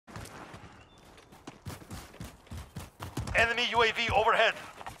Enemy UAV overhead.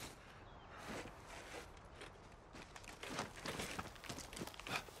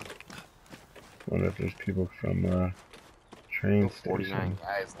 I wonder if there's people from train station. 49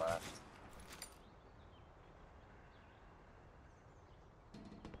 guys left.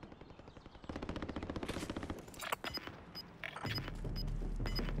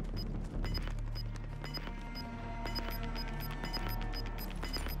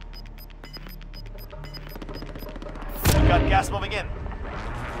 Got gas moving in.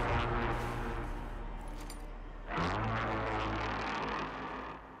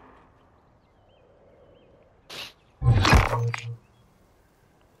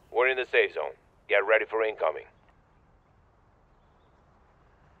 We're in the safe zone. Get ready for incoming.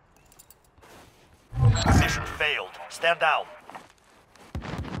 Mission failed. Stand down.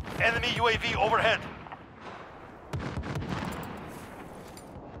 Enemy UAV overhead.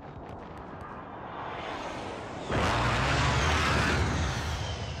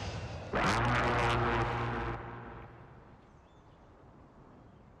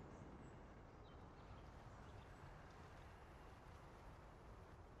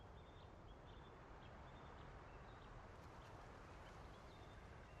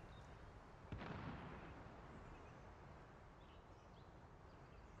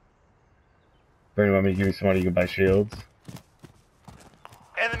 Bernie, want me to give you some money you can buy shields?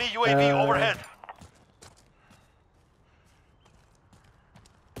 Enemy UAV overhead.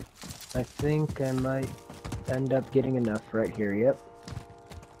 I think I might end up getting enough right here, yep.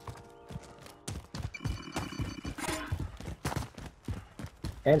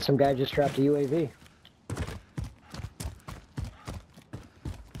 And some guy just dropped a UAV.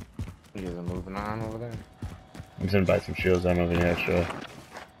 You guys are moving on over there? I'm just gonna buy some shields on over here, sure.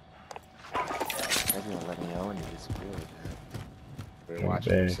 I didn't let me know when you disappeared. We're Okay.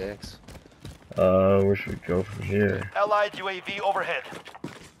 watching your 6. Where should we go from here? Allied UAV overhead.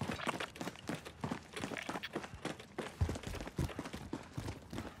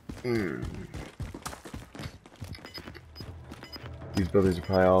 These buildings are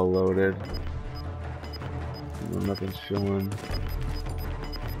probably all loaded. Nothing's showing.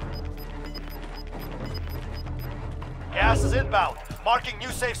 Gas is inbound. Marking new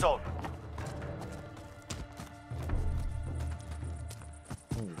safe zone.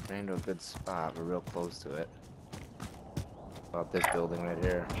 We ran to a good spot. We're real close to it. About this building right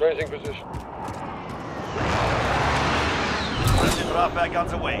here. Changing position. Friendly drop back on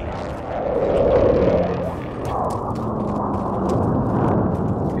the way.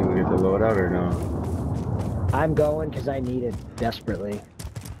 Did we get the loadout or no? I'm going because I need it desperately.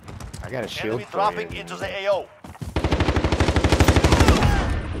 I got a shield Enemy for dropping you. into the AO.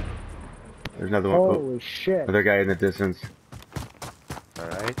 There's another one. Holy shit. Another guy in the distance.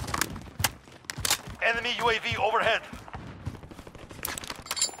 Alright. Enemy UAV overhead.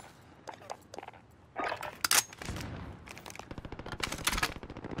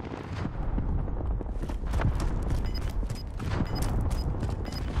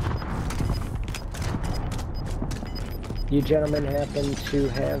 You gentlemen happen to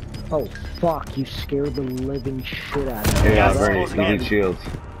have... Oh, fuck, you scared the living shit out of me. Yeah, Gas is Bernie, closing you in. need shields.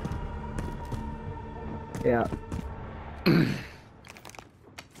 Yeah.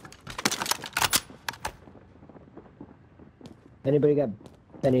 Anybody got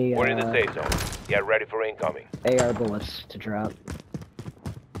any We're in the safe zone. Get ready for incoming. AR bullets to drop?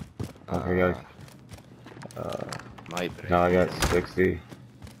 Okay, guys. Might be. Now I got 60.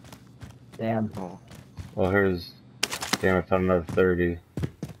 Damn. Oh. Well, here's... Damn, I found another 30.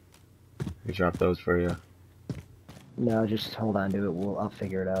 We drop those for you. No, just hold on to it. I'll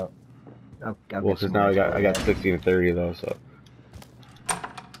figure it out. I'll Well, get because some now more I got for 60 and 30 though, so...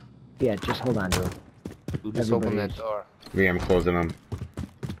 Yeah, just hold on to it. Who just opened that Everybody's- door? Me, I'm closing them.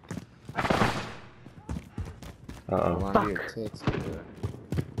 Uh-oh. Hold on to your Fuck. tits.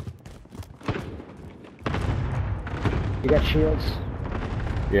 You got shields?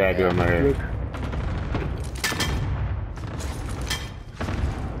 Yeah, I do, I'm right here. Luke?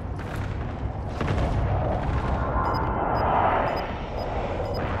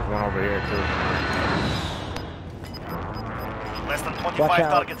 One over here too. Less than Watch 25 out.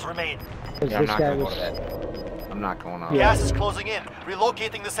 targets remain. 'Cause Yeah, I'm this not guy gonna go was... to that. I'm not going out. Yeah. Gas is closing in.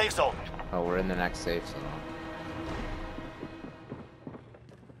 Relocating the safe zone. Oh, we're in the next safe zone.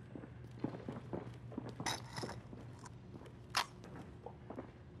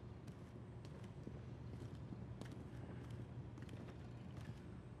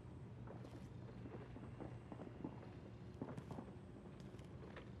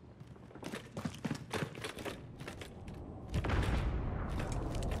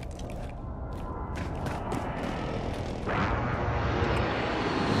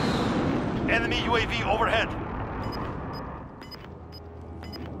 Enemy UAV overhead.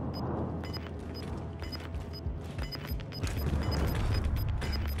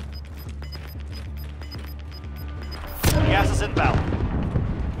 Gas is inbound.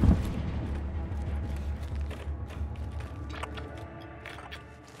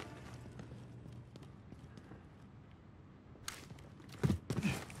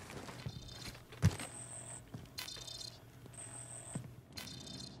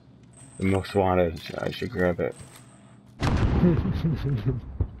 The most wanted. I should grab it.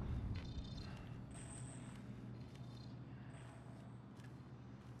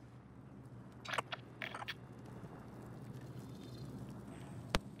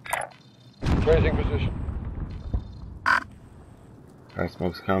 Changing position. Alright,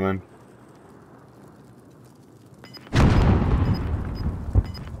 smoke's coming.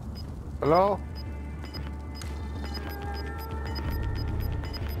 Hello?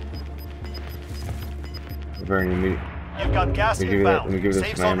 We're burning meat. You've got gas Let me give you that- inbound. let me give you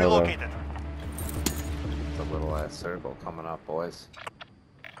Safe some zone ammo, though. relocated. It's a little ass circle coming up, boys.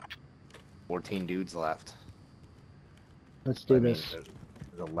 14 dudes left. Let's do I mean, this. there's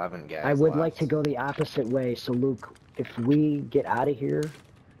 11 guys I would left. like to go the opposite way, so Luke, if we get out of here,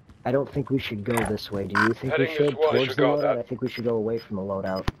 I don't think we should go this way. Do you think we Heading should? this way, Towards should the go loadout? that. I think we should go away from the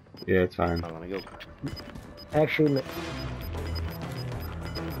loadout. Yeah, it's fine. I'm gonna go. Actually,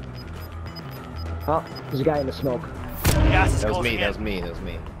 oh, there's a guy in the smoke. Gas is That was closing me, that was in. me, that was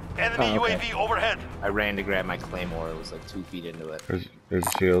me. Enemy Oh, okay. UAV overhead. I ran to grab my claymore, it was like 2 feet into it. There's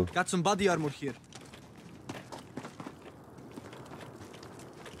a shield. Got some body armor here.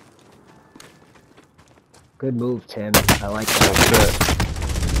 Good move, Tim. I like Oh that. shit.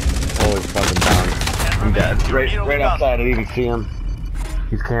 Holy fucking down. I'm dead. Right outside, I didn't even see him.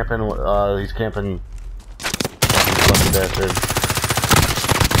 He's camping, fucking bastard.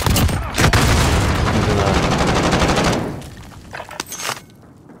 He's in a...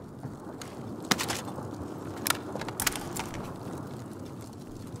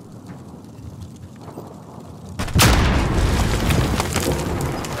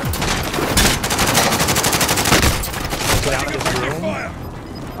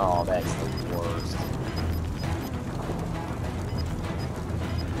 Oh, that's the worst.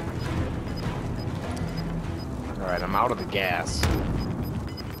 Alright, I'm out of the gas.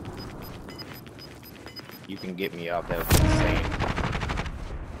 You can get me up, that would be insane.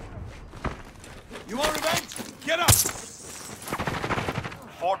 You want revenge? Get up!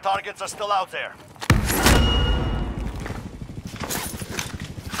 4 targets are still out there.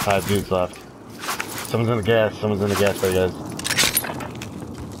 5 dudes left. Someone's in the gas bay, guys. In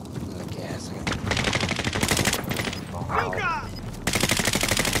the gas. Oh,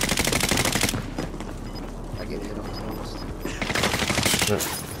 I get hit on toast. Shit.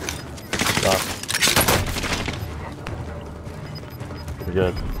 Stop. Pretty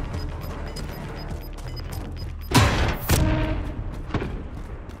good.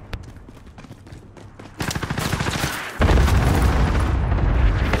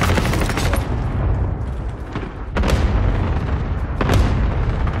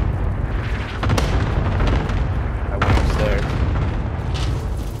 I went upstairs.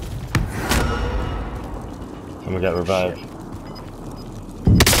 Someone got revived. Shit.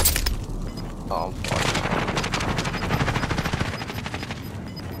 Oh, fuck.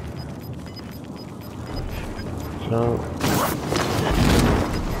 So...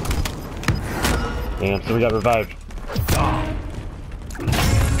 Damn, someone got revived.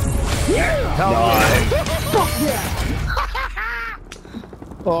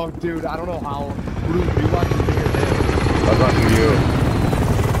 Oh, dude, I don't know how. Blue, you watching me or this? I was watching you.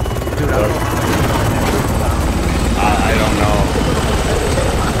 Dude, I don't know. I don't know.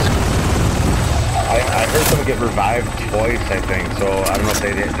 I heard someone get revived twice, I think, so I don't know if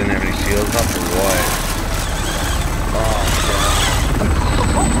they didn't have any shields up or what.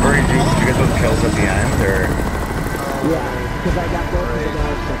 Murray, did you get those kills at the end, or? Yeah, because I got both of the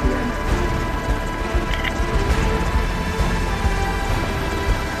guys at the end.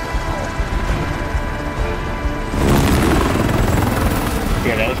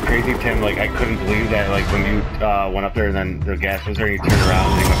 Yeah, that was crazy, Tim. Like, I couldn't believe that, like, when you went up there and then the gas was there and you turned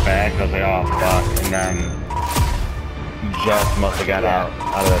around and you went back, I was like, oh, fuck. And then you just must have got out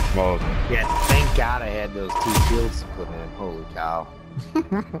of that smoke. Yeah, thank God I had those 2 shields to put in. Holy cow.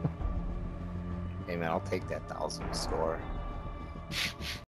 Hey, man, I'll take that 1,000 score.